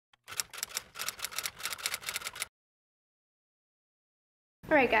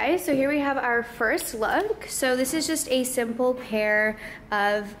Alright guys, so here we have our first look. So this is just a simple pair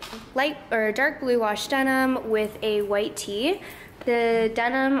of light or dark blue wash denim with a white tee. The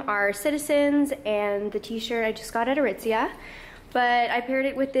denim are Citizens and the t-shirt I just got at Aritzia. But I paired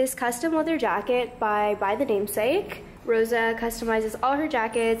it with this custom leather jacket by the Namesake. Rosa customizes all her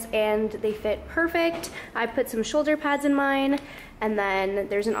jackets and they fit perfect. I put some shoulder pads in mine, and then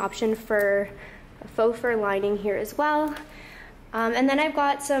there's an option for a faux fur lining here as well. And then I've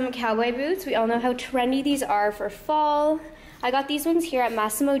got some cowboy boots. We all know how trendy these are for fall. I got these ones here at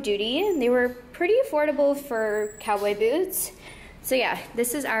Massimo Dutti. They were pretty affordable for cowboy boots. So yeah,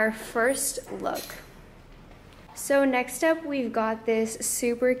 this is our first look. So next up, we've got this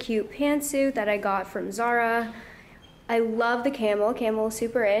super cute pantsuit that I got from ZARA. I love the camel. Camel is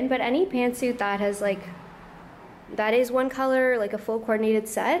super in, but any pantsuit that has that is one color, like a full coordinated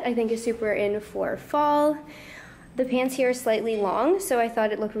set, I think is super in for fall. The pants here are slightly long, so I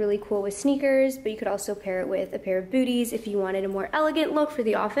thought it looked really cool with sneakers, but you could also pair it with a pair of booties if you wanted a more elegant look for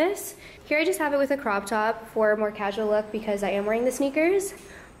the office. Here I just have it with a crop top for a more casual look because I am wearing the sneakers.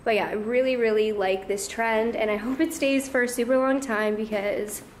 But yeah, I really, really like this trend, and I hope it stays for a super long time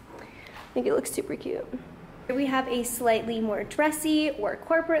because I think it looks super cute. Here we have a slightly more dressy or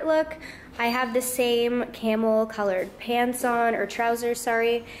corporate look. I have the same camel colored pants on, or trousers,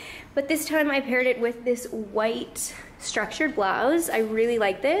 sorry. But this time I paired it with this white structured blouse. I really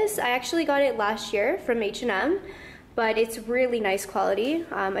like this. I actually got it last year from H&M, but it's really nice quality.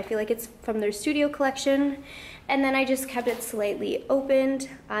 I feel like it's from their studio collection. And then I just kept it slightly opened.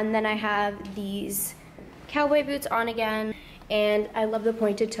 And then I have these cowboy boots on again. And I love the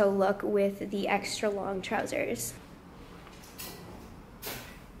pointed toe look with the extra long trousers.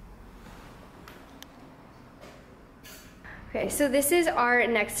 Okay, so this is our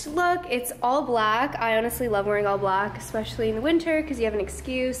next look. It's all black. I honestly love wearing all black, especially in the winter because you have an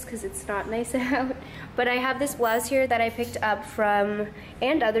excuse because it's not nice out. But I have this blouse here that I picked up from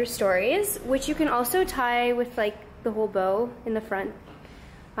And Other Stories, which you can also tie with like the whole bow in the front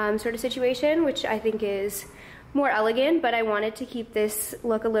sort of situation, which I think is more elegant, but I wanted to keep this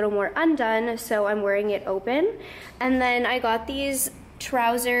look a little more undone, so I'm wearing it open. And then I got these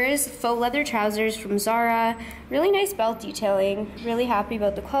trousers, faux leather trousers from ZARA. Really nice belt detailing. Really happy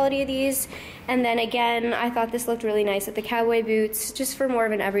about the quality of these. And then again, I thought this looked really nice with the cowboy boots, just for more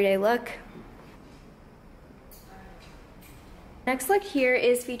of an everyday look. Next look here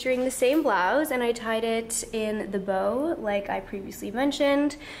is featuring the same blouse, and I tied it in the bow like I previously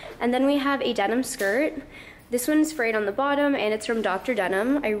mentioned. And then we have a denim skirt. This one's frayed on the bottom and it's from Dr.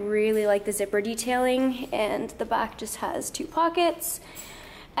 Denim. I really like the zipper detailing, and the back just has 2 pockets.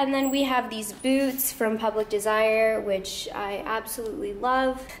 And then we have these boots from Public Desire, which I absolutely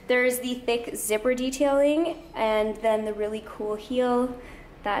love. There's the thick zipper detailing and then the really cool heel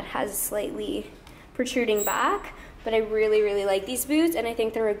that has slightly protruding back. But I really, really like these boots, and I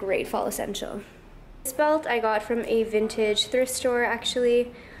think they're a great fall essential. This belt I got from a vintage thrift store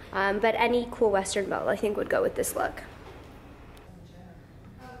actually. But any cool Western belt I think would go with this look.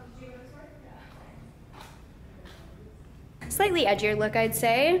 Slightly edgier look, I'd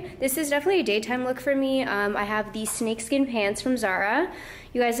say. This is definitely a daytime look for me. I have these snakeskin pants from ZARA.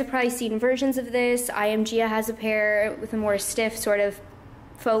 You guys have probably seen versions of this. IMGA has a pair with a more stiff sort of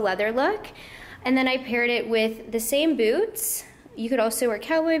faux leather look. And then I paired it with the same boots. You could also wear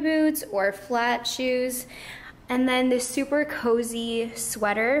cowboy boots or flat shoes. And then this super cozy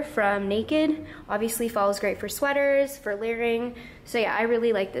sweater from Naked. Obviously fall is great for sweaters, for layering. So yeah, I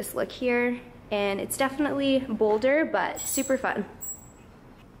really like this look here. And it's definitely bolder, but super fun.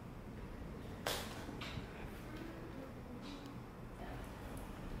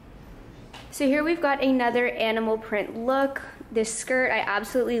 So here we've got another animal print look. This skirt I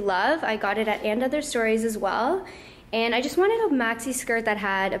absolutely love. I got it at And Other Stories as well. And I just wanted a maxi skirt that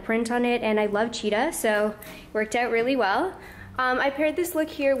had a print on it, and I love cheetah, so it worked out really well. I paired this look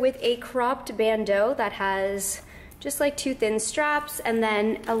here with a cropped bandeau that has just like 2 thin straps and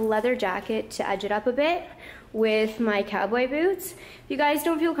then a leather jacket to edge it up a bit with my cowboy boots. If you guys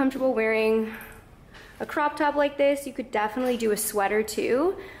don't feel comfortable wearing a crop top like this, you could definitely do a sweater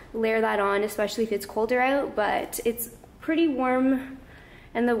too. Layer that on, especially if it's colder out, but it's pretty warm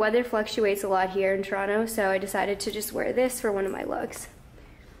and the weather fluctuates a lot here in Toronto, so I decided to just wear this for one of my looks.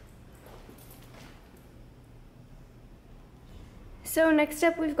 So next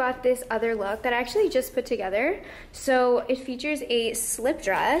up we've got this other look that I actually just put together. So it features a slip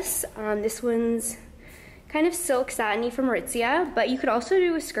dress. This one's kind of silk satiny from Aritzia, but you could also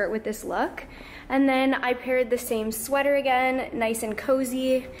do a skirt with this look. And then I paired the same sweater again, nice and cozy.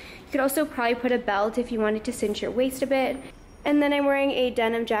 You could also probably put a belt if you wanted to cinch your waist a bit. And then I'm wearing a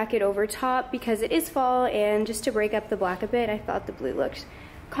denim jacket over top because it is fall, and just to break up the black a bit, I thought the blue looked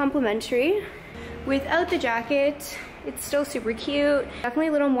complimentary. Without the jacket, it's still super cute. Definitely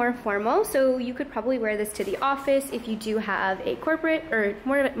a little more formal, so you could probably wear this to the office if you do have a corporate or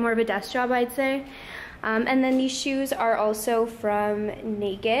more of a desk job, I'd say. And then these shoes are also from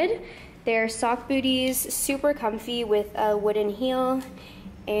Naked. They're sock booties, super comfy with a wooden heel,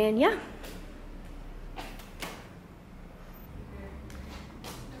 and yeah.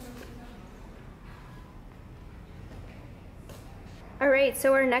 Alright,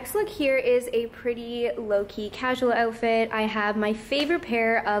 so our next look here is a pretty low-key casual outfit. I have my favorite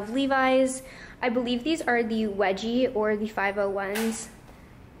pair of Levi's. I believe these are the wedgie or the 501s.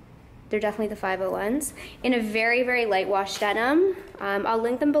 They're definitely the 501s. In a very, very light wash denim. I'll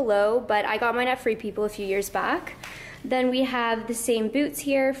link them below, but I got mine at Free People a few years back. Then we have the same boots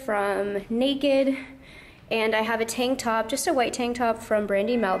here from Naked. And I have a tank top, just a white tank top from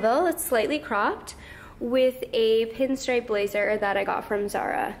Brandy Melville. It's slightly cropped, with a pinstripe blazer that I got from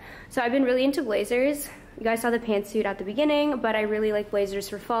ZARA. So I've been really into blazers. You guys saw the pantsuit at the beginning, but I really like blazers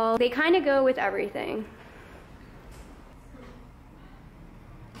for fall. They kind of go with everything.